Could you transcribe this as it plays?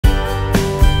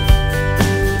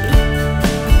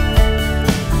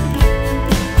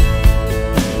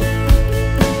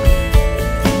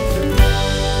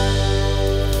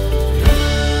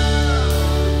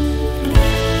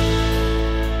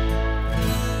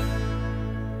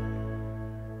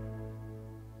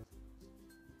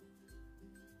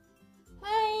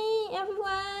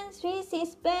Alice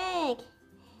is back.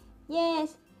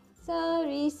 Yes, so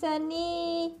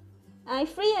recently I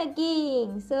free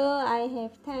again, so I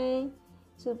have time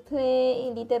to play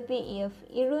a little bit of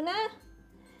Iruna.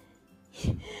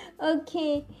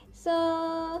 Okay,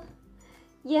 so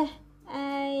yeah,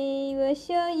 I will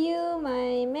show you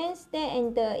my main stat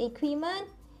and the equipment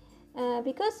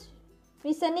because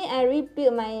recently I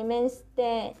rebuilt my main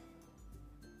stat,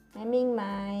 I mean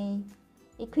my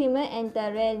equipment and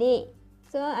the relic.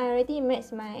 So I already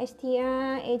maxed my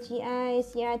STR, AGI,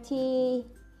 CRT,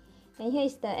 and here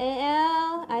is the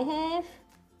AL I have.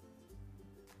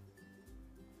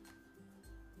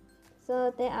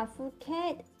 So they are full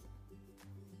cat,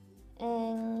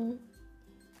 and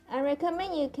I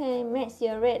recommend you can max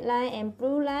your red line and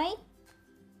blue line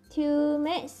to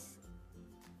max,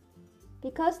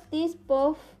 because these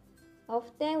both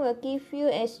of them will give you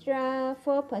extra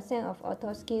 4% of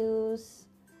auto skills.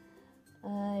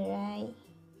 Alright,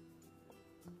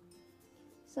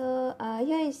 so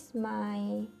here is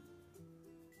my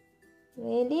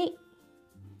relic.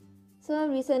 So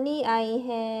recently I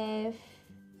have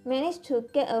managed to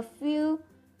get a few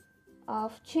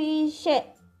of 3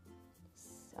 shades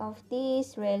of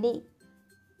this relic.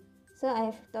 So I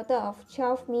have a total of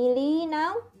 12 milli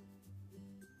now.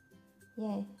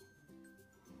 Yeah.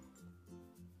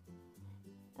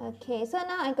 Okay, so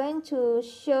now I'm going to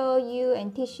show you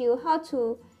and teach you how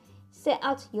to set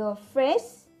out your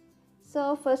phrase.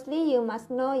 So firstly, you must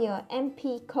know your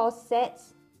MP code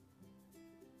sets.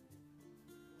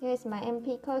 Here's my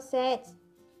MP code set.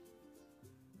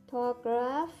 Tour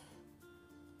graph.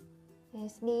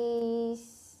 There's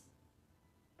this.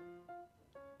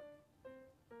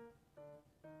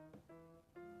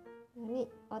 I need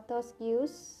auto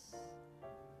skills.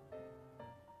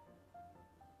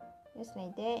 Just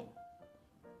like that.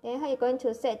 Then how you're going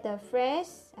to set the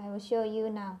phrase, I will show you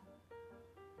now.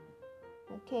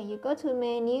 Okay, you go to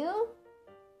menu,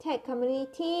 tag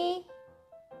community,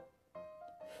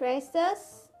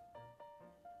 phrases,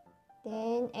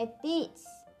 then edit.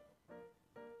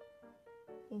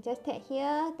 You just tag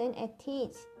here, then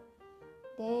edit.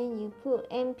 Then you put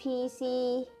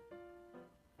NPC.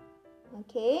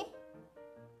 Okay.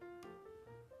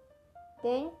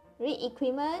 Then read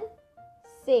equipment,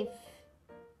 save.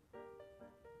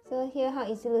 So here how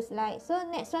it looks like. So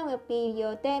next one will be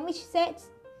your damage sets.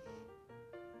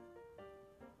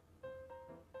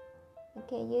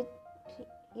 Okay,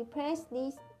 you press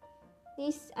this.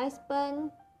 This ice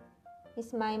burn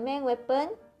is my main weapon.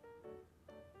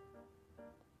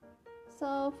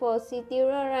 So for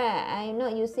Sidira, right, I'm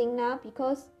not using now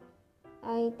because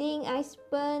I think ice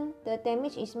burn, the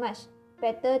damage is much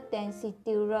better than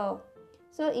Sidira.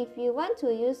 So if you want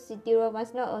to use Sidira one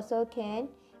slot also can,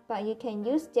 but you can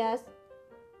use just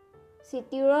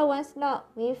Sidira one slot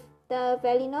with the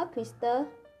Veleno crystal.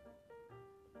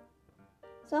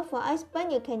 So for ice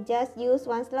burn, you can just use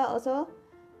one slot also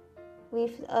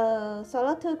with a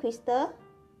solo 2 crystal.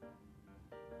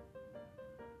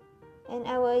 And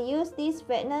I will use this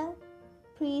Veleno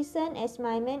prison as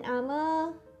my main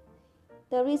armor.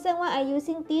 The reason why I'm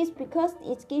using this because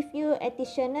it gives you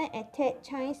additional attack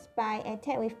chance by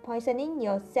attack with poisoning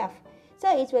yourself.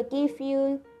 So it will give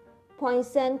you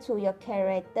poison to your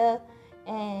character,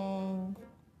 and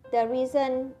the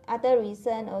reason, other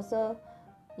reason also,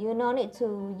 you no need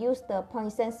to use the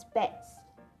poison specs.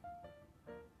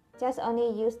 Just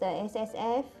only use the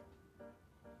SSF.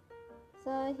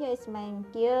 So here is my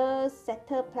gear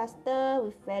setter plaster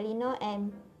with Veleno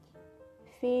and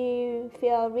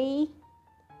Fury.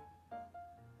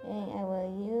 And I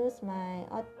will use my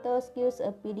auto skills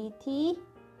ability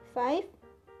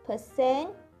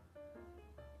 5%.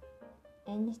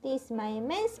 And this is my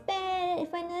main spell.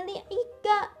 Finally, I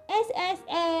got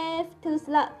SSF 2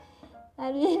 slot.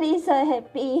 I'm really so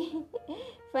happy.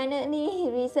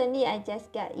 Finally, recently I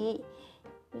just got it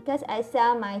because I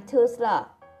sell my 2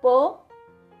 slot bow,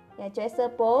 dresser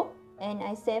bow, and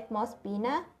I save more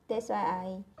spinner. That's why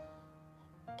I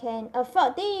can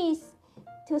afford this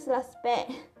 2 slot spec.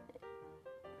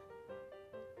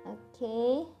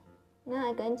 Okay, now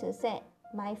I'm going to set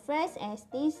my phrase as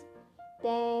this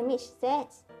damage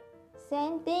set.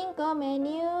 Same thing, go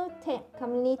menu, tag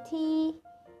community,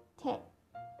 tag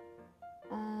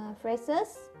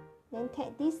phrases, then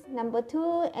tag this number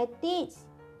 2, edit,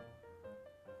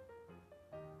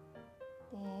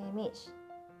 damage,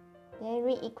 then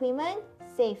read equipment,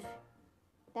 save.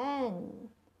 Done.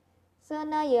 So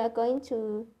now you are going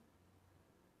to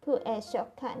put a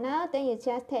shortcut now, then you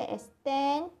just tag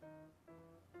extend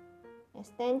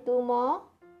 2 more.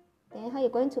 Then how you're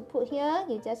going to put here,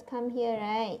 you just come here,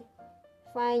 right?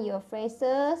 Find your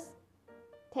phrases,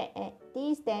 tag at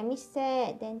this damage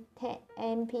set, then tag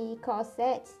MP core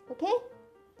sets. Okay,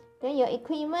 then your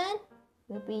equipment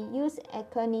will be used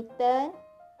Aconiton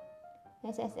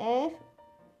SSF.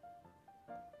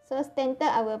 So standard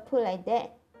I will put like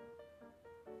that.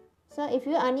 So if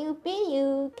you are newbie,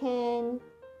 you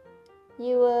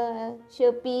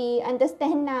should be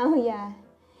understand now. Yeah.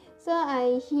 So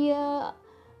I hear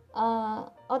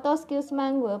Autoskill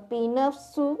man will be nerfed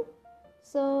soon.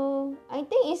 So I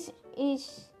think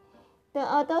the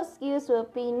Autoskills will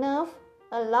be nerfed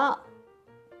a lot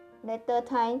later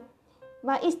time,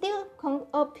 but it's still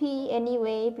OP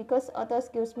anyway because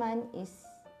Autoskill man is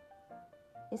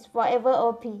forever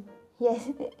OP. Yes.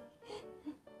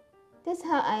 That's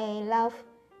how I love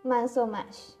man so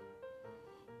much.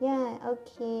 Yeah,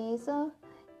 okay. So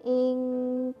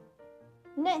in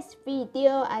next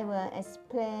video, I will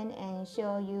explain and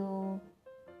show you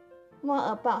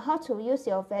more about how to use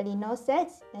your Veleno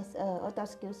sets as a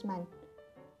Autoskill man.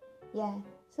 Yeah.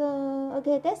 So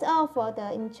okay, that's all for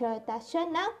the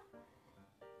introduction now.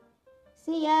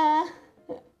 See ya.